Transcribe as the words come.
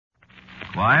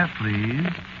Quiet, please.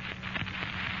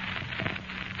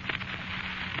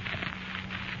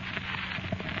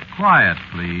 Quiet,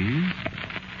 please.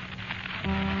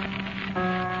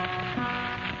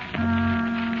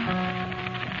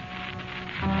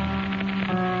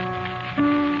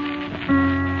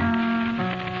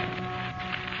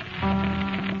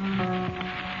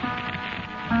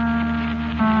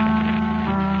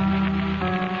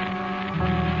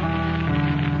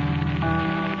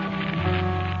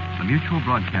 Mutual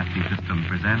Broadcasting System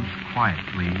presents Quiet,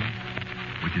 Please,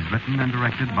 which is written and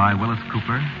directed by Willis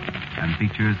Cooper and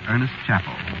features Ernest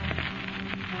Chappell.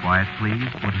 Quiet, Please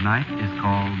for tonight is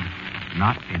called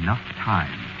Not Enough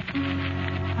Time.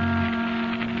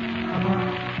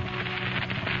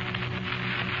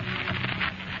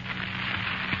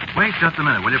 Wait just a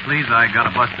minute, will you please? I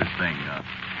gotta bust this thing.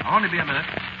 I'll only be a minute.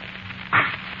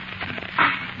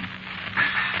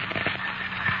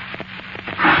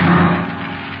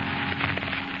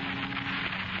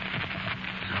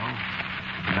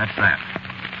 That's that.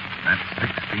 That's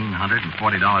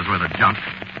 $1,640 worth of junk.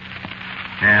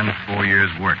 And 4 years'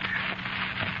 work.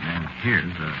 And here's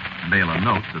a bale of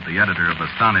notes that the editor of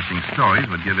Astonishing Stories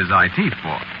would give his IT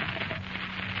for.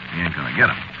 He ain't gonna get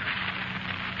them.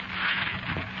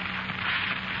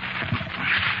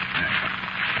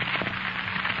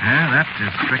 Yeah, that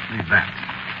is strictly that.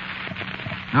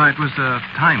 No, it was a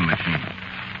time machine.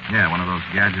 Yeah, one of those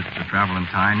gadgets to travel in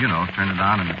time. You know, turn it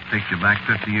on and it takes you back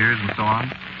 50 years and so on.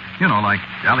 You know, like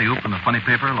Alley-Oop in the funny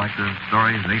paper, like the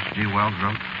stories H.G. Wells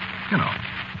wrote. You know.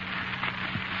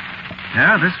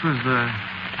 Yeah, this was the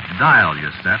dial you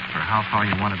set for how far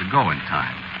you wanted to go in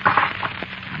time.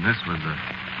 And this was the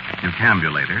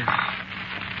decambulator.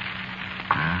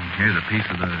 And here's a piece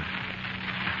of the...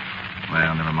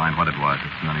 Well, never mind what it was.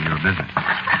 It's none of your business.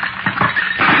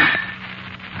 I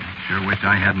sure wish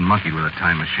I hadn't monkeyed with a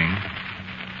time machine.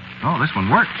 Oh, this one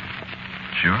worked.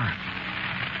 Sure.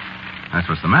 That's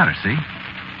what's the matter, see?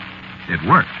 It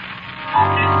worked.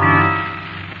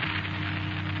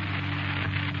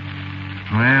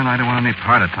 Well, I don't want any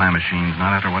part of time machines,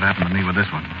 not after what happened to me with this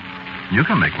one. You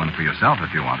can make one for yourself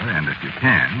if you want to, and if you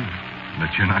can,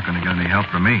 but you're not going to get any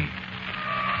help from me.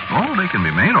 Oh, they can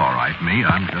be made all right. Me,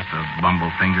 I'm just a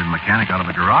bumble-fingered mechanic out of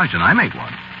a garage, and I make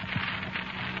one.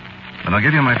 But I'll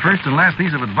give you my first and last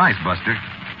piece of advice, Buster.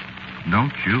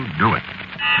 Don't you do it.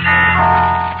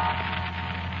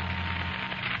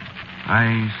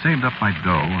 I saved up my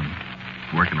dough, and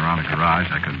working around a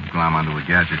garage, I could glom onto a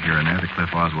gadget here and there that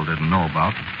Cliff Oswald didn't know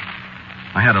about.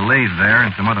 I had a lathe there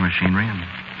and some other machinery, and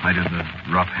I did the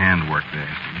rough handwork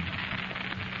there, see.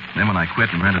 Then when I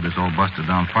quit and rented this old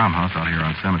busted-down farmhouse out here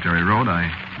on Cemetery Road,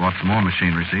 I bought some more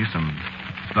machinery, see, some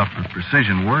stuff for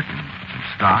precision work and some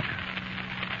stock.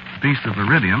 A piece of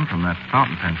iridium from that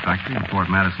fountain pen factory in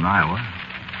Fort Madison, Iowa.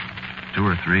 2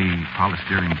 or 3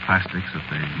 polystyrene plastics that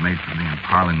they made for me in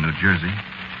Parlin, New Jersey.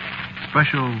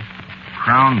 Special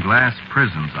crown glass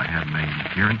prisms I had made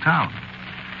here in town.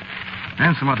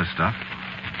 And some other stuff.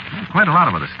 Quite a lot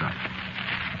of other stuff.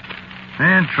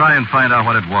 And try and find out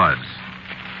what it was.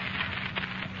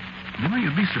 You know,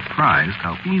 you'd be surprised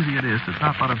how easy it is to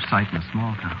drop out of sight in a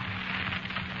small town.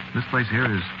 This place here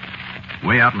is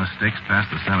way out in the sticks past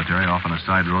the cemetery, off on a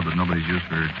side road that nobody's used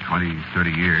for 20,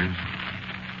 30 years.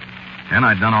 And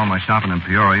I'd done all my shopping in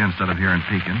Peoria instead of here in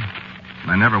Pekin.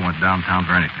 And I never went downtown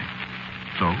for anything.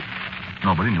 So,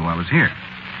 nobody knew I was here.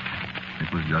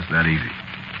 It was just that easy.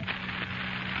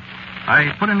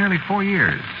 I put in nearly 4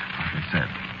 years, like I said.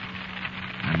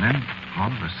 And then, all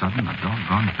of a sudden, the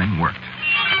doggone thing worked.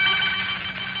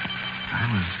 I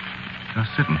was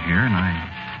just sitting here, and I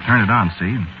turned it on,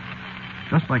 see? And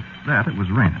just like that, it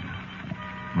was raining.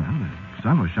 Well, the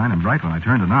sun was shining bright when I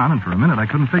turned it on, and for a minute I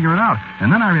couldn't figure it out. And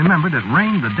then I remembered it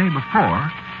rained the day before,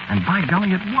 and by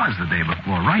golly, it was the day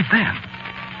before, right then.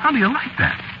 How do you like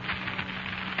that?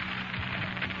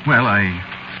 Well, I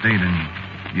stayed in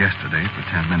yesterday for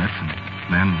 10 minutes, and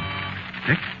then,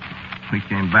 tick, we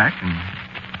came back, and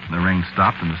the rain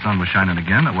stopped, and the sun was shining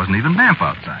again. It wasn't even damp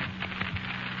outside.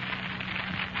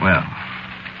 Well,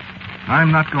 I'm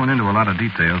not going into a lot of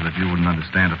details that you wouldn't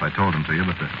understand if I told them to you,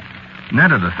 but the net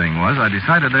of the thing was I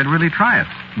decided I'd really try it.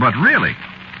 But really.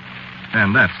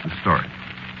 And that's the story.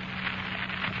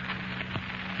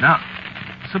 Now,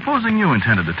 supposing you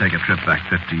intended to take a trip back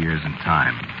 50 years in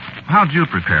time, how'd you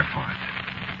prepare for it?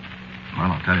 Well,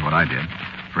 I'll tell you what I did.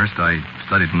 First, I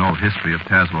studied an old history of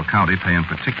Tazewell County, paying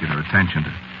particular attention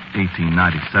to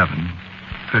 1897,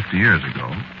 50 years ago.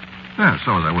 Yeah,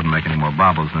 so as I wouldn't make any more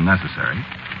bobbles than necessary.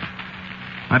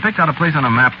 I picked out a place on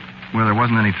a map where there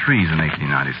wasn't any trees in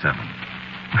 1897.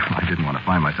 I didn't want to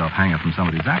find myself hanging from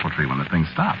somebody's apple tree when the thing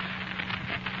stopped.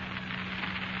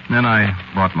 Then I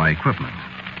bought my equipment.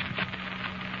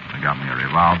 I got me a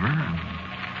revolver,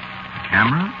 a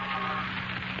camera,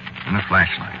 and a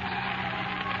flashlight.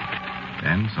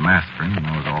 Then some aspirin, and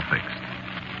I was all fixed.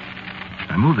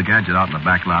 I moved the gadget out in the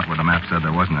back lot where the map said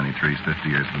there wasn't any trees 50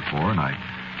 years before, and I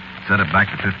set it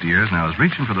back to 50 years, and I was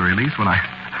reaching for the release when I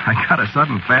got a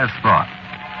sudden fast thought.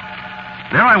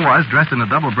 There I was, dressed in a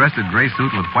double-breasted gray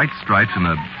suit with white stripes and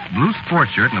a blue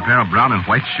sports shirt and a pair of brown and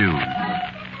white shoes.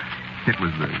 It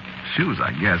was the shoes, I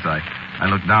guess. I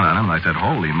looked down at them and I said,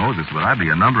 holy Moses, would I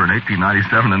be a number in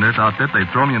 1897 in this outfit? They'd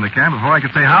throw me in the camp before I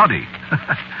could say howdy.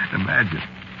 Imagine.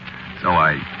 So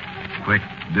I quick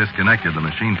disconnected the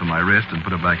machine from my wrist and put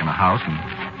it back in the house and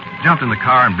jumped in the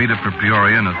car and beat it for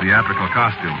Peoria in a theatrical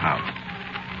costume house.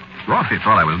 Well, they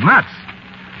thought I was nuts.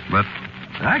 But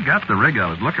I got the rig I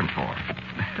was looking for.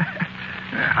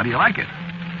 How do you like it?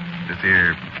 This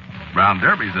here brown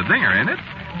derby's a dinger, ain't it?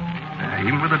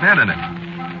 Even with a dent in it.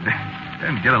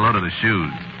 And get a load of the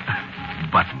shoes.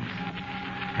 Buttons.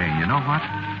 Hey, you know what?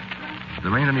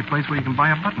 There ain't any place where you can buy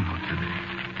a button hook today.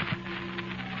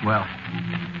 Well,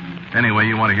 anyway,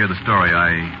 you want to hear the story.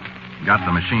 I got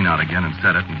the machine out again and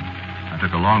set it, and I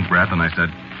took a long breath, and I said,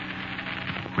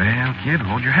 well, kid,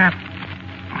 hold your hat.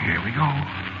 Here we go.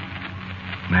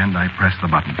 And I pressed the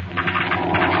button.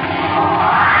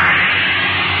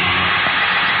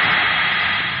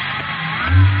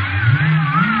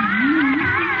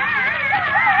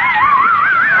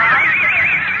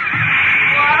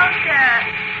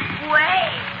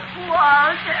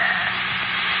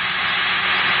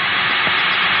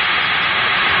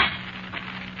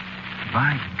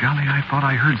 By golly, I thought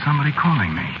I heard somebody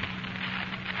calling me.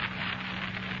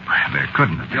 Well, there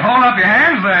couldn't have been. You hold up your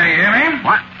hands there, you hear me?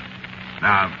 What?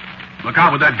 Now, look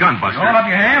out with that gun, Buster. You hold up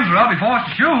your hands or I'll be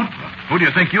forced to shoot. Who do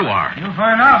you think you are? You'll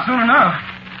find out soon enough.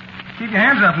 Keep your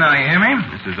hands up now, you hear me?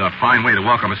 This is a fine way to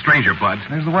welcome a stranger, Bud.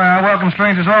 This is the way I welcome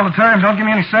strangers all the time. Don't give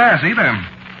me any sass, either.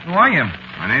 Who are you?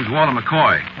 My name's Walter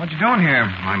McCoy. What you doing here?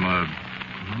 I'm a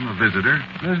visitor.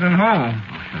 Visiting who?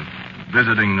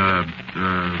 Visiting,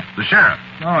 the sheriff.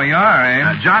 Oh, you are,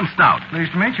 eh? John Stout.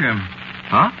 Pleased to meet you.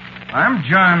 Huh? I'm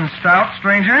John Stout,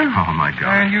 stranger. Oh, my God.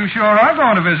 And you sure are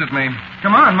going to visit me.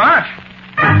 Come on, march.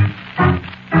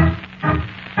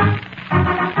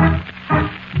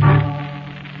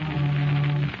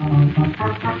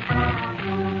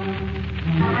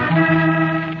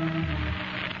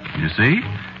 You see?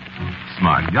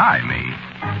 Smart guy, me.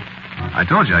 I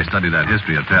told you I studied that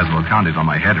history of Tazewell County till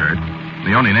my head hurt.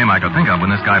 The only name I could think of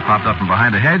when this guy popped up from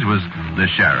behind a hedge was the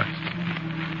sheriff.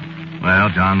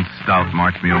 Well, John Stout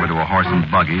marched me over to a horse and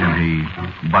buggy, and he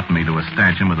buttoned me to a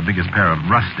stanchion with the biggest pair of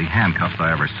rusty handcuffs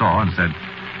I ever saw and said,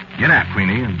 "Get out,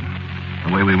 Queenie," and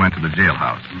away we went to the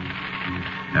jailhouse.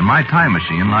 And my time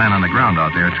machine lying on the ground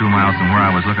out there 2 miles from where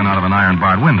I was looking out of an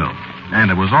iron-barred window.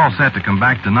 And it was all set to come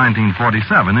back to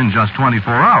 1947 in just 24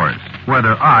 hours,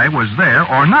 whether I was there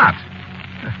or not.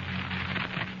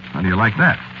 How do you like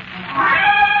that?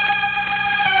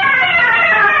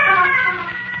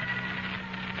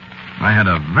 I had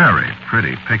a very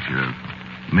pretty picture of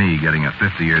me getting a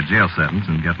 50-year jail sentence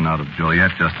and getting out of Joliet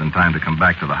just in time to come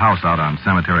back to the house out on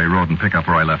Cemetery Road and pick up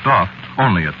where I left off,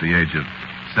 only at the age of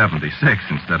 76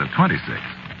 instead of 26.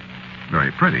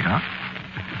 Very pretty, huh?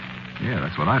 Yeah,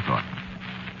 that's what I thought.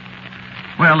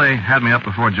 Well, they had me up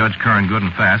before Judge Curran good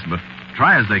and fast, but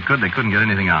try as they could, they couldn't get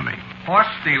anything on me. Horse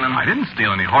stealing. I didn't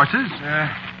steal any horses.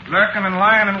 Lurking and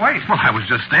lying in wait. Well, I was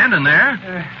just standing there.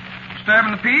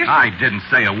 Disturbing the peace? I didn't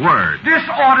say a word.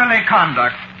 Disorderly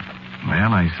conduct.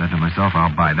 Well, I said to myself, I'll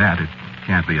buy that. It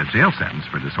can't be a jail sentence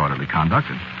for disorderly conduct.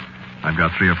 And I've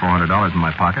got $300 or $400 in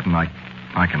my pocket, and I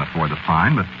can afford the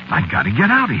fine, but I've got to get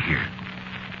out of here.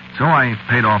 So I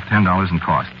paid off $10 in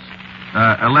costs.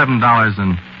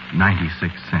 $11.96.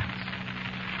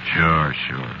 Sure.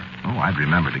 Oh, I'd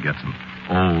remember to get some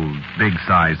old,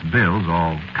 big-sized bills,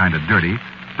 all kind of dirty,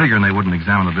 figuring they wouldn't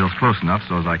examine the bills close enough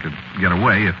so as I could get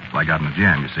away if I got in a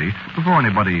jam, you see, before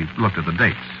anybody looked at the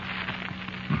dates.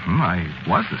 I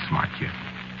was a smart kid.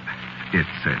 It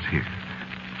says here.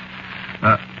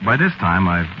 By this time,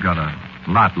 I've got a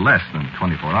lot less than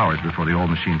 24 hours before the old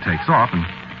machine takes off, and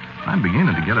I'm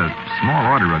beginning to get a small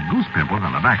order of goose pimples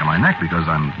on the back of my neck because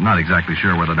I'm not exactly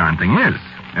sure where the darn thing is.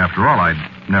 After all, I'd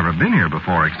never been here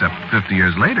before except 50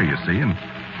 years later, you see, and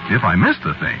if I missed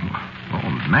the thing,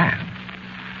 oh, man.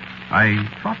 I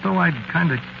thought, though, I'd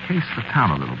kind of case the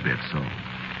town a little bit, so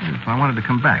if I wanted to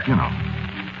come back, you know.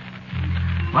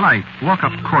 Well, I walk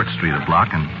up Court Street a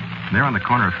block, and there on the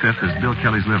corner of 5th is Bill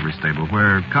Kelly's livery stable,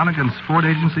 where Connigan's Ford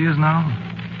agency is now.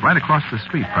 Right across the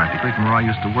street, practically, from where I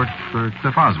used to work for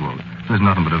Cliff Oswald. There's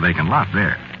nothing but a vacant lot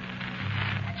there.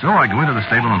 So I go into the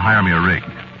stable and hire me a rig.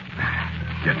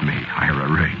 Get me, hire a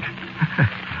rig.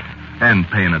 And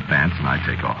pay in advance, and I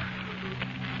take off.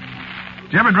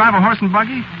 Did you ever drive a horse and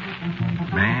buggy?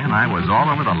 Man, I was all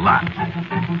over the lot.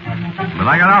 But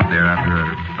I got out there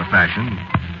after a fashion.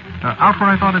 Out where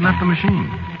I thought I'd left the machine.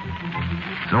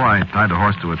 So I tied the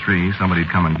horse to a tree. Somebody'd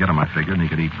come and get him, I figured, and he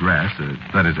could eat grass.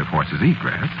 That is, if horses eat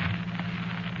grass.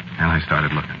 And I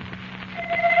started looking.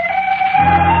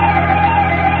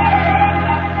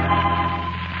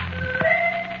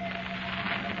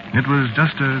 It was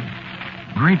just a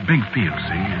great big field,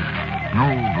 see?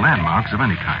 No landmarks of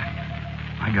any kind.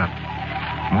 I got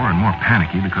more and more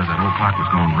panicky because that old clock was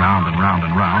going round and round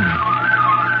and round.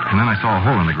 And then I saw a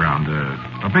hole in the ground,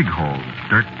 a big hole,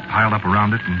 dirt piled up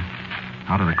around it. And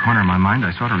out of the corner of my mind,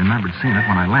 I sort of remembered seeing it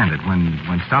when I landed, when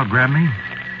Stout grabbed me.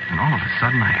 And all of a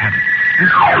sudden, I had it.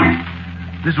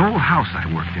 This old house I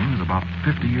worked in was about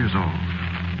 50 years old.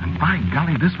 And by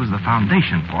golly, this was the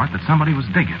foundation for it that somebody was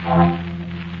digging.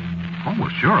 Oh,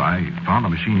 well, sure, I found the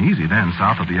machine easy then,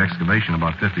 south of the excavation,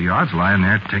 about 50 yards, lying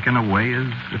there ticking away as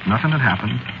if nothing had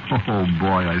happened. Oh,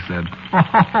 boy, I said.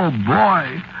 Oh,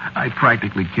 boy. I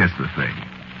practically kissed the thing.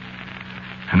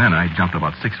 And then I jumped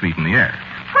about 6 feet in the air.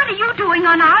 What are you doing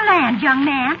on our land, young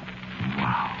man?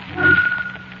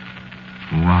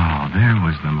 Wow, there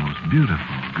was the most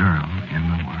beautiful girl in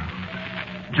the world.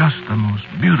 Just the most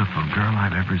beautiful girl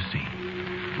I've ever seen.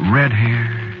 Red hair,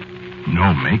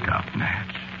 no makeup, Natch.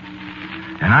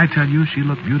 And I tell you, she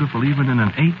looked beautiful even in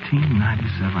an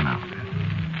 1897 outfit.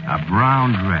 A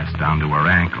brown dress down to her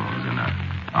ankles and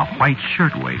a white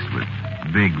shirtwaist with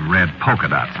big red polka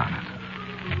dots on it.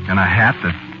 And a hat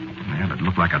that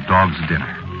looked like a dog's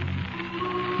dinner.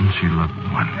 And she looked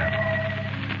wonderful.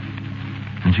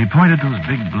 And she pointed those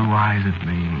big blue eyes at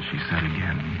me, and she said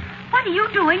again, "What are you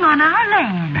doing on our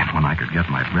land?" And when I could get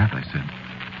my breath, I said,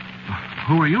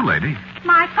 "Who are you, lady?"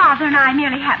 My father and I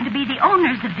merely happen to be the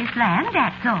owners of this land,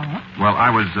 that's all. Well,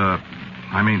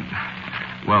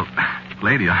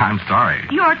 lady, I'm sorry.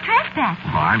 You're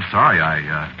trespassing. Oh, I'm sorry. I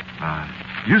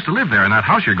used to live there in that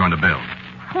house you're going to build.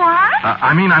 What?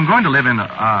 I'm going to live in,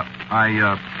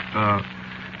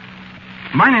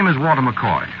 my name is Walter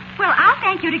McCoy. Well, I'll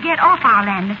thank you to get off our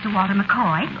land, Mr. Walter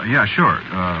McCoy. Yeah, sure.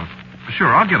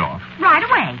 Sure, I'll get off. Right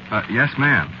away. Yes,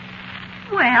 ma'am.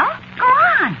 Well, go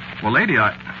on. Well, lady,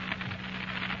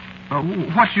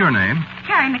 what's your name?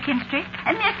 Carrie McKinstry.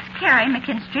 Miss Carrie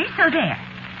McKinstry, so there.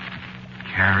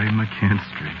 Carrie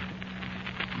McKinstry.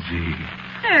 Gee.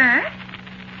 Sir?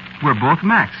 We're both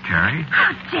Macs, Carrie.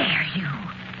 How dare you?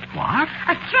 What?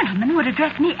 A gentleman would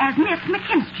address me as Miss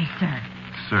McKinstry, sir.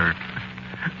 Sir.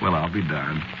 Well, I'll be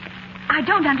darned. I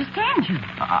don't understand you.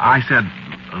 I said,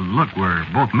 look, we're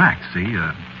both Macs, see?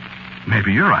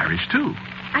 Maybe you're Irish, too.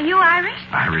 Are you Irish?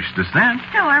 Irish descent.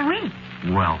 So are we.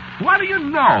 Well, what do you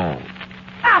know?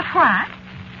 About what?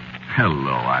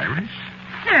 Hello, Irish.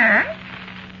 Sir?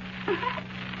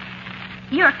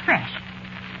 You're fresh.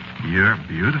 You're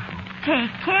beautiful.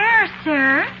 Take care,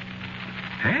 sir.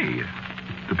 Hey,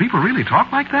 do people really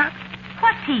talk like that?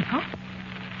 What people?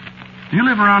 Do you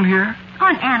live around here?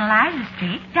 On Analyzer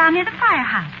Street, down near the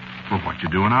firehouse. Well, what you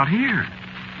doing out here?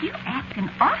 You ask an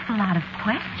awful lot of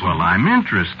questions. Well, I'm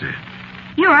interested.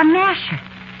 You're a masher.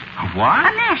 A what?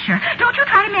 A masher. Don't you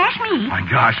try to mash me. My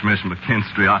gosh, Miss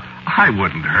McKinstry, I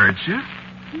wouldn't hurt you.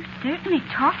 You certainly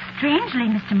talk strangely,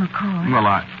 Mr. McCoy. Well,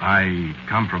 I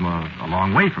come from a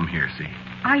long way from here, see.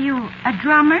 Are you a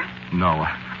drummer? No,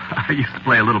 I used to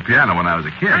play a little piano when I was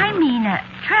a kid. I mean a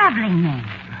traveling man.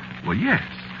 Well, yes.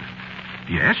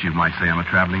 Yes, you might say I'm a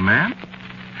traveling man.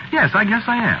 Yes, I guess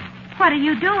I am. What are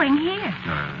you doing here?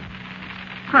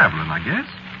 Traveling, I guess.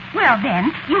 Well,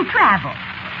 then, you travel.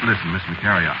 Listen, Miss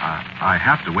McCary, I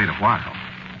have to wait a while.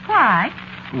 Why?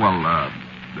 Well,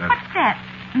 What's that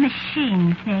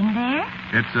machine thing there?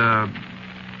 It's a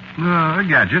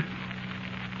gadget.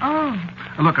 Oh.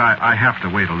 Look, I have to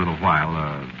wait a little while,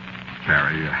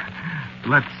 Carrie.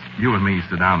 Let's you and me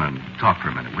sit down and talk for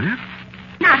a minute, will you?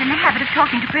 Not in the habit of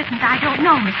talking to persons I don't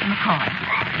know, Mr. McCoy.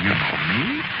 You know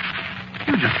me.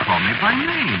 You just call me by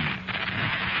name.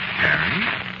 Carrie.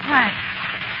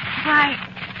 Why,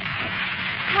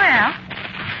 well,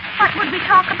 what would we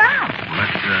talk about?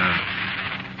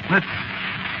 Let's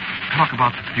talk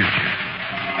about the future,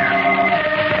 Carrie.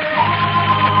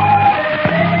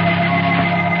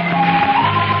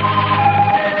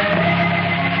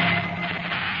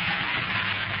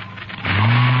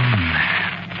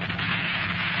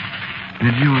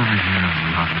 Did you ever hear of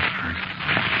love at first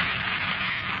sight?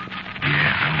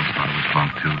 Yeah, I always thought it was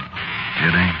bunk, too.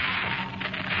 It ain't?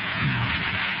 No.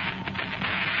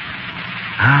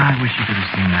 I wish you could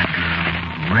have seen that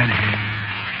girl. Red hair,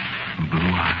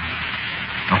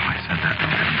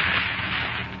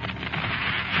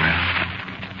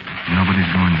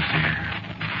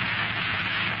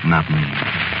 not me.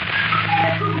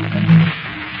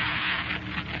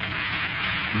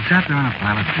 We sat there on a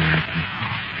pile of dirt and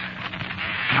talked.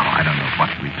 No, I don't know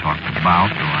what we talked about,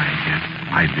 though I guess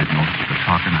I did most of the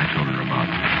talking. I told her about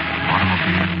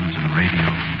automobiles and radio,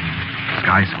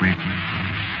 skyscrapers,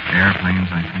 airplanes,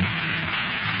 I think.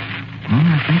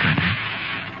 I think I did.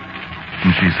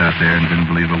 And she sat there and didn't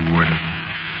believe a word of it,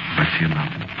 but she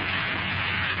loved it.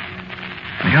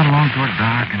 We got along toward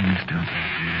dark, and we still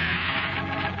sat there.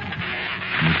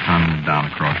 And the sun went down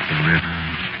across the river.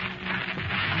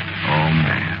 Oh,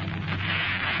 man.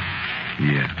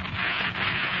 Yeah.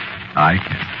 I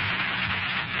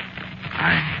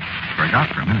forgot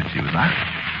for a minute she was Irish.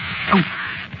 Oh.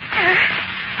 Sir,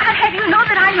 I'll have you know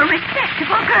that I'm a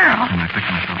respectable girl. And I picked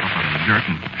myself up out of the dirt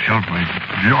and shoved my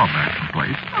jaw back in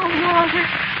place. Oh, Walter.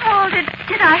 Walter,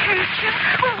 did I hurt you?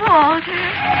 Walter.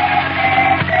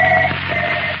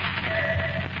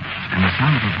 And the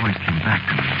sound of her voice came back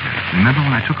to me. Remember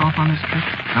when I took off on this trip?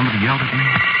 Somebody yelled at me.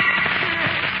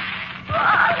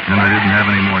 Then I didn't have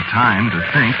any more time to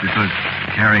think because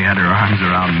Carrie had her arms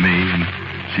around me and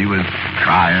she was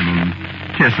crying and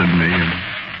kissing me. And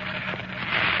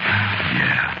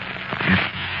yeah, it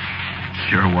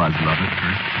sure was love at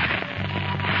first sight.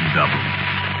 Double.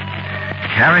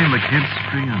 Carrie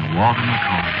McKinstry and Walter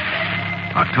McCall.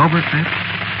 October 5th,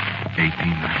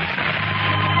 1897.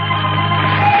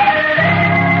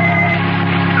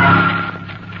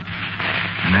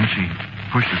 And then she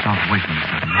pushed herself away from me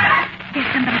suddenly. There's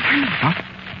somebody coming. Huh?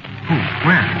 Who?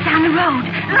 Where? Down the road.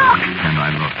 Look. And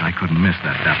I looked. I couldn't miss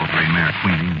that dapple gray mare,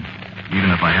 Queenie. And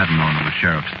even if I hadn't known it was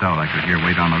Sheriff Stout, I could hear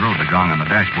way down the road the gong on the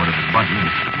dashboard of his buggy.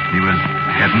 And he was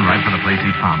heading right for the place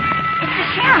he'd found me. It's the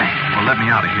sheriff. Well, let me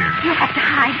out of here. You have to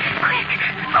hide. Quick.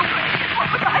 Oh,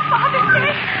 what would my father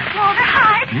say? Walter,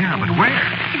 hide. Yeah, but where?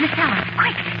 In the cellar.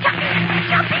 Quick. Jump in.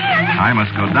 Jump in. I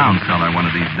must go down cellar one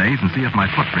of these days and see if my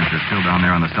footprints are still down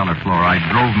there on the cellar floor. I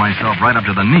drove myself right up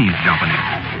to the knees jumping in.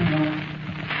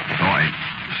 So I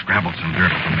scrabbled some dirt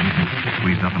from me,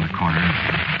 squeezed up in the corner,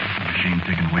 the machine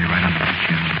taken away right under the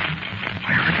chin.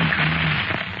 I heard them come in.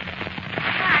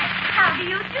 Why, how do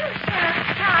you do, Sheriff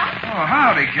Stout? Oh,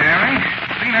 howdy, Carrie.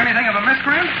 Seen anything of a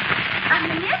miscreant? A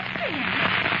miscreant?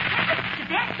 To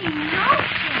that he knows,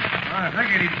 Sheriff. I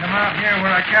figured he'd come out here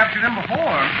where I captured him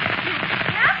before.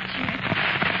 Captured?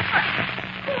 What?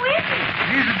 Who is he?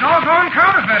 He's a doggone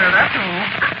counterfeiter, that's who.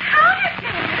 A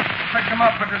counterfeiter? Picked him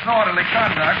up for disorderly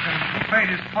conduct, and he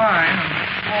paid his fine, and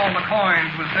all the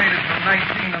coins was dated from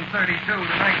 1932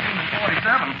 to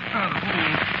 1947. The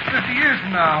fool. 50 years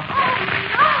from now. Oh,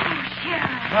 no,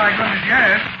 Sheriff. My goodness,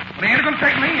 yes. But he ain't going to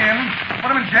take me in.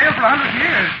 Put him in jail for 100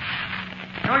 years.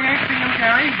 Sure you ain't seen him,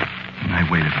 Carrie? And I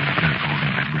waited on the dirt,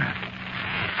 holding my breath.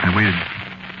 I waited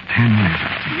 10 years.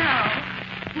 No.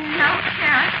 No,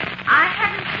 Sheriff. I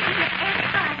haven't seen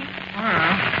anybody.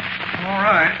 Well, all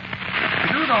right.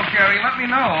 If you do, though, Carrie, let me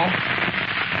know.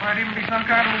 Might even be some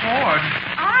kind of reward.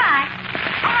 All right.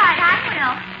 All right, I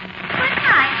will. Good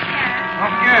night, Sheriff.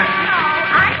 Don't forget. No,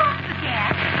 I won't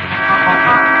forget.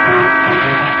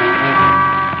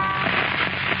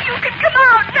 You can come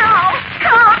out now,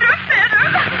 counterfeiter.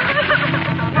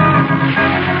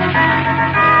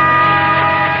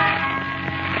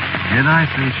 Did I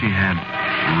say she had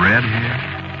red hair?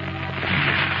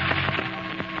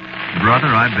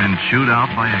 Brother, I've been chewed out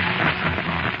by extras, I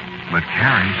thought. But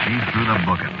Carrie, she threw the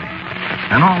book at me.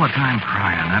 And all the time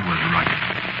crying. That was rugged.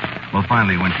 Well,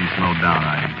 finally, when she slowed down,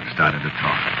 I started to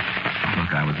talk.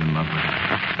 Look, I was in love with her.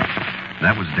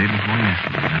 That was day before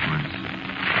yesterday. That was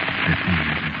 15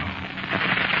 years ago.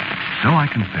 So I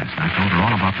confessed. I told her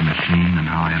all about the machine and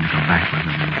how I had to come back with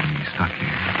her when we stuck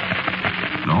here.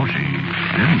 No, she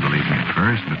didn't believe me at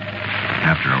first, but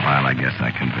after a while, I guess I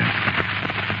convinced her.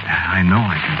 I know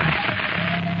I convinced her.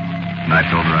 And I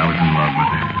told her I was in love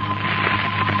with her.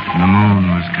 And the moon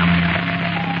was coming up.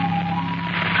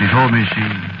 She told me she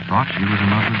thought she was in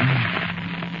love with me.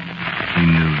 She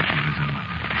knew she was in love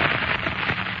with me.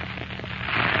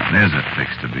 There's a fix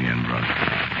to be in, brother.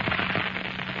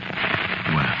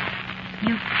 Well.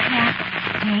 You can't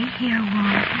stay here,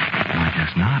 Walter. I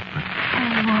guess not, but...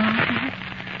 Oh, Walter,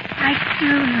 I do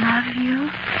love you.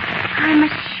 I'm a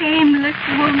shameless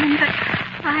woman, but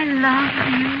I love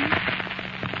you.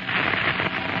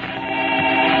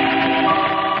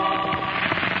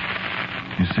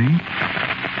 You see?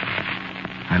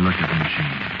 I looked at the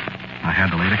machine. I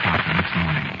had to lay the clock the next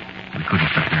morning. We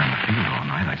couldn't sit there in the field all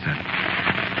night. I said,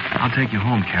 I'll take you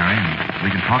home, Carrie, and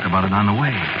we can talk about it on the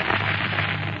way.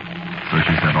 So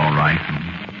she said, all right, and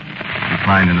we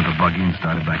climbed into the buggy and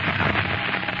started back to town.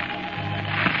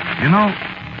 You know,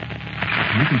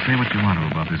 you can say what you want to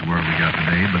about this world we got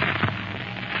today, but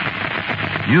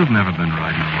You've never been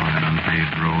riding along an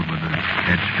unpaved road with a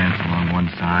hedge fence along one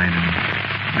side and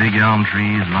big elm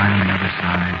trees lining the other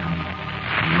side and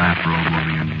a lap robe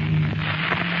over your knees.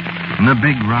 And the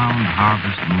big round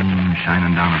harvest moon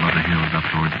shining down above the hills up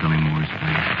towards Billy Moore's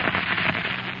place.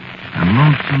 And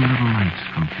lonesome little lights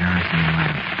from kerosene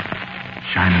lamps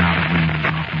shining out of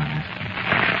windows off in the distance.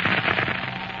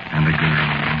 And a girl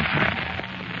on one side.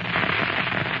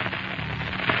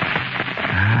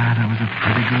 That was a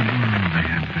pretty good world they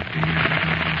had 50 years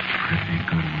ago. A pretty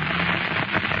good world.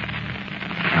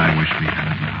 I wish we had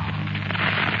it now.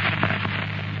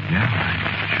 Yeah, I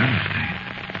should have stayed.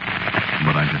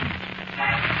 But I didn't.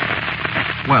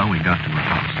 Well, we got to a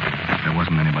house. There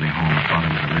wasn't anybody home. My father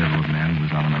was a railroad man who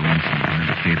was out on a run somewhere,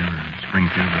 Decatur or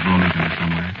Springfield or Bloomington or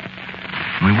somewhere.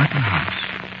 And we went to the house.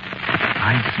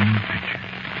 I'd seen pictures.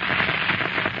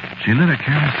 She lit a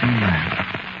kerosene lamp,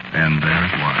 and there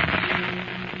it was.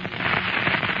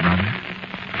 Brother,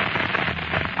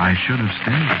 I should have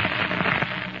stayed.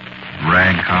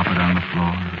 Rag carpet on the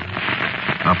floor.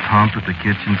 A pump at the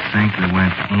kitchen sink that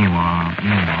went ee-wah,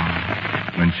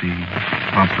 ee-wah when she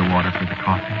pumped the water for the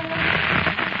coffee.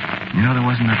 You know, there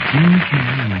wasn't a tin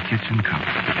can in the kitchen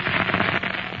cupboard.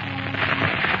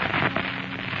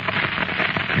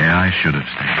 Yeah, I should have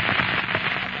stayed.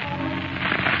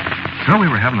 So we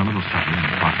were having a little supper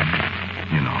and talking,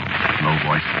 you know, low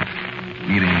voices,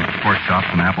 eating pork chops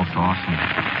and applesauce, and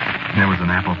there was an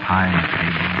apple pie on the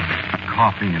table,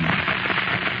 coffee, and,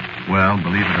 well,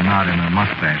 believe it or not, in a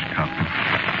mustache cup.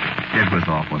 It was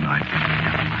awful nice in the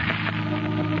other night.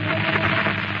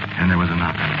 And there was a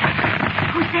knock on the door.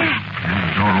 Who's that? And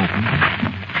the door opened.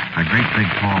 A great big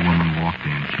tall woman walked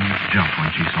in. She jumped when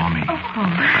she saw me. Oh,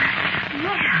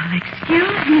 well,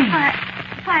 excuse me.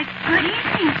 Why, good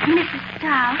evening, Mrs.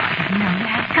 Stout. I didn't know you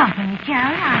had company,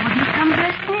 Carrie. I wouldn't have come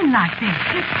bursting in like this.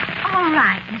 It's all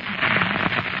right, Mrs. Stout.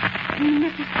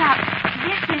 Mrs. Stout,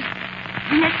 this is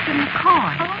Mr.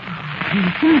 McCoy. Oh,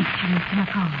 pleased to meet you, Mr.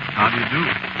 McCoy. How do you do?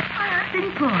 I've been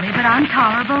poorly, but I'm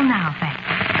tolerable now, thank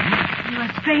you. You a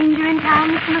stranger in town,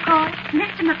 Mr. McCoy?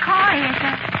 Mr. McCoy is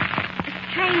a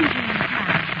stranger in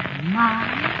town. My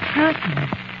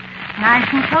goodness. Nice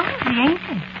and cozy, ain't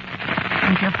it?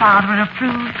 Think your father would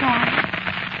approve, Carrie?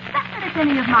 Not that it's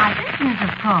any of my business,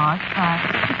 of course, but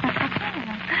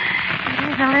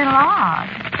it is a little odd.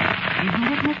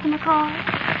 Isn't it, Mr. McCoy?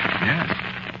 Yes.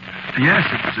 Yes,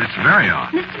 it's very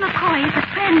odd. Mr. McCoy is a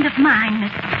friend of mine,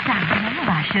 Mrs. Stout. Well,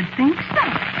 I should think so.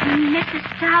 Mrs.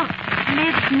 Stout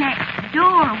lives next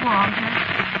door, Walter.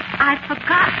 I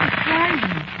forgot to tell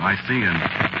you. I see, and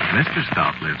Mr.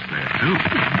 Stout lives there, too.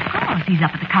 Of course, he's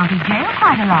up at the county jail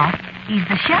quite a lot. He's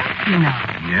the sheriff, you know.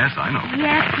 Yes, I know.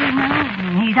 Yes, we know.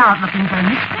 He's out looking for a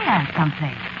miscreant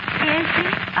someplace. Is he?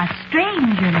 A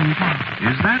stranger in town.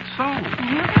 Is that so?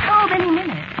 He'll be home any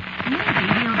minute.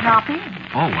 Maybe he'll drop in.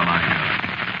 Oh, well,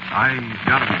 I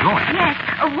gotta be going. Yes,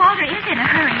 Walter is in a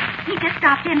hurry. He just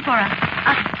stopped in for a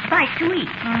bite to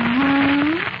eat.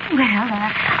 Mm-hmm. Well,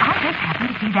 I just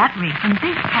happened to see that rig from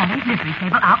Big Kelly's livery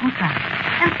stable out in front.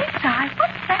 And thinks I,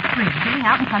 what's that rig doing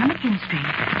out in front of McKin Street?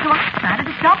 So I decided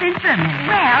to stop in for a minute.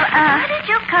 Well, where did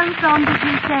you come from, did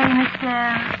you say, Mr.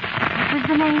 What was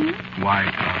the name? Why,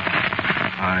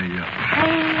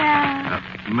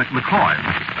 McCoy,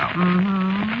 Mrs. Stout.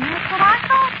 Mm-hmm. That's what I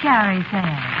thought Carrie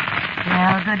said.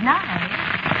 Well, good night.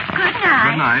 Good night.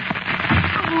 Good night.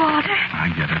 Water.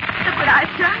 I get it. Look what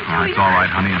I've done to you. It's all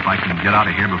right, honey. If I can get out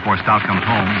of here before Stout comes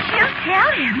home. She'll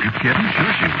tell him. You kidding?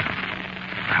 Sure she will.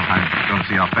 Well, I'm going to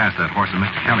see how fast that horse of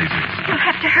Mr. Kelly's is. You'll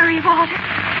have to hurry, Walter.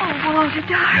 Oh, Walter,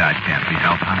 darling. Yeah, it can't be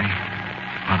helped, honey.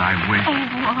 But I wish... Oh,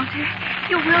 Walter,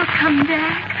 you will come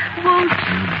back, won't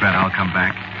you? You bet I'll come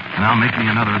back. And I'll make me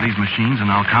another of these machines,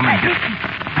 and I'll come and get...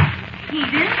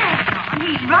 He's in there, John.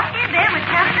 He's right in there with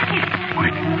Captain McKin.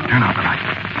 Quick, turn out the light.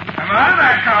 Come out of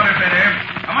that counterfeiter.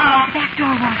 Come out. Back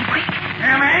door, Walter, quick.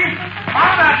 Hear me?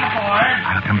 Out of that, McCoy.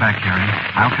 I'll come back, Harry.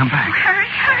 I'll come back. Hurry,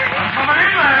 hurry. I'm coming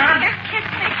in there. Here, kiss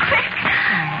me, quick.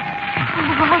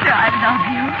 Oh, Walter, I love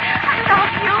you. I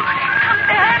love you. Come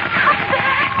back, come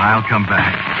back. I'll come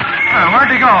back.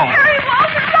 Where'd he go? Hurry,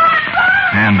 Walter, run,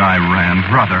 run. And I ran.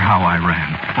 Brother, how I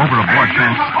ran. Over a board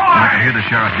fence, and I could hear the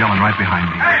sheriff yelling right behind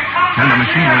me. And the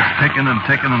machine was ticking and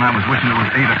ticking, and I was wishing it was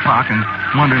 8 o'clock and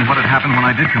wondering what had happened when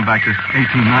I did come back to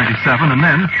 1897, and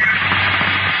then...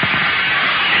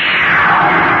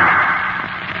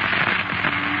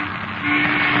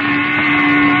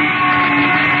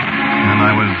 And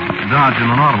I was dodging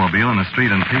an automobile in a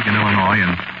street in Pekin, Illinois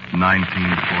in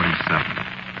 1947.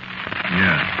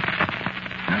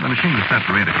 Yeah, the machine was set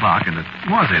for 8 o'clock, and it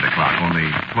was 8 o'clock, only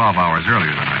 12 hours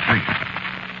earlier than I figured.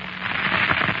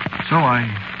 So I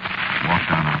walked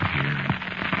down out here.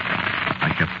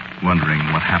 I kept wondering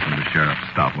what happened to Sheriff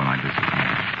Stout when I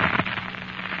disappeared.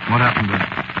 What happened to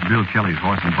Bill Kelly's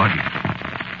horse and buggy?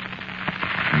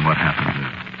 And what happened to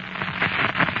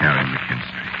Carrie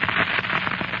McKinstry?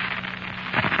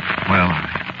 Well,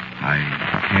 I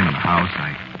came in the house.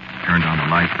 I turned on the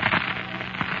light.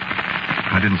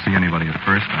 I didn't see anybody at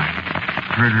first. I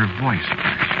heard her voice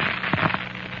first.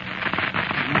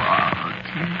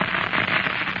 Walter.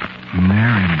 And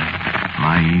there in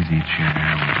my easy chair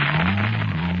was an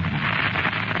old woman.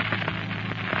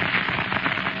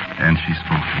 And she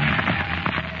spoke to me.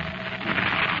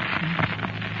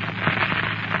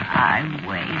 I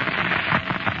waited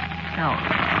so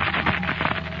long.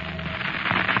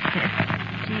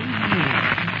 50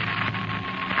 years.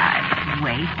 I've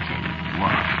waited,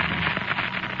 Walter.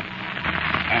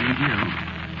 And you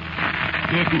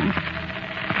didn't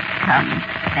come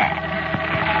back.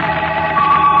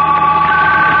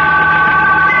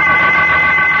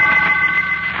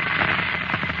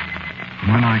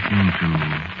 When I came to,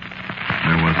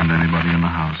 there wasn't anybody in the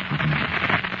house but me.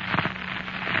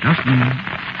 Just me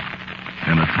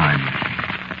and a time machine.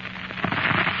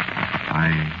 I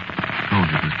told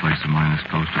you this place of mine is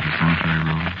close to the cemetery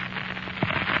road.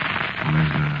 Well,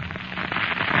 there's a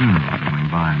funeral going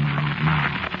by on the road now.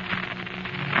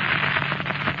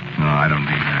 No, I don't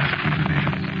need to ask who it is.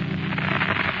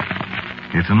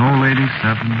 It's an old lady,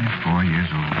 74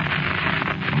 years old,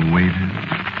 who waited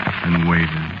and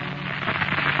waited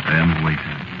and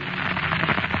waited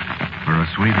for a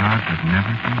sweetheart that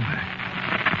never came back.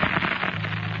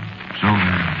 So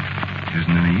there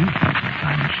isn't any use in the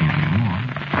time machine anymore.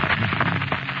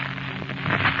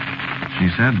 She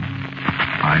said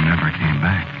I never came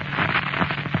back.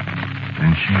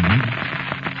 And she knew.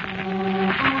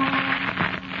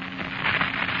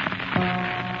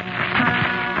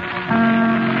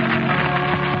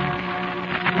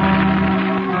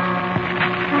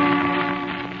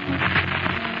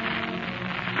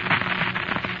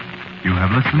 You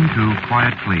have listened to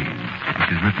Quiet Please, which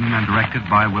is written and directed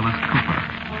by Willis Cooper.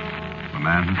 The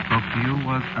man who spoke to you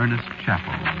was Ernest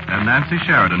Chappell. And Nancy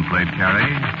Sheridan played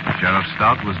Carrie. Sheriff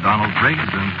Stout was Donald Briggs,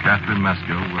 and Catherine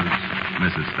Meskill was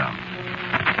Mrs. Stout.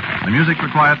 The music for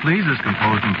Quiet Please is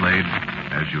composed and played,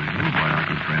 as usual, by our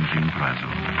good friend Gene Plazo.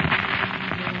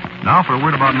 Now, for a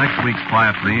word about next week's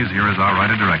Quiet Please, here is our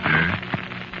writer-director,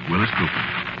 Willis Cooper.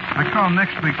 I call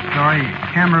next week's story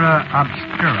Camera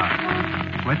Obscura,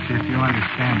 which, if you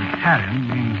understand Italian,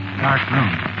 means dark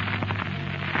room.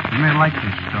 You may like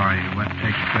this story, what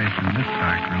takes place in this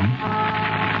dark room.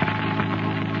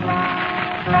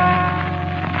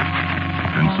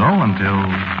 And so, until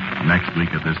next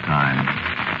week at this time,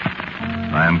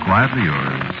 I am quietly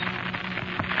yours,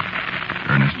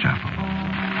 Ernest Chappell.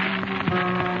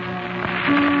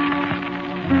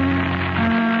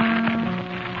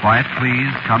 Quiet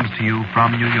Please comes to you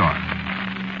from New York.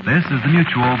 This is the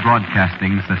Mutual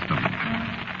Broadcasting System.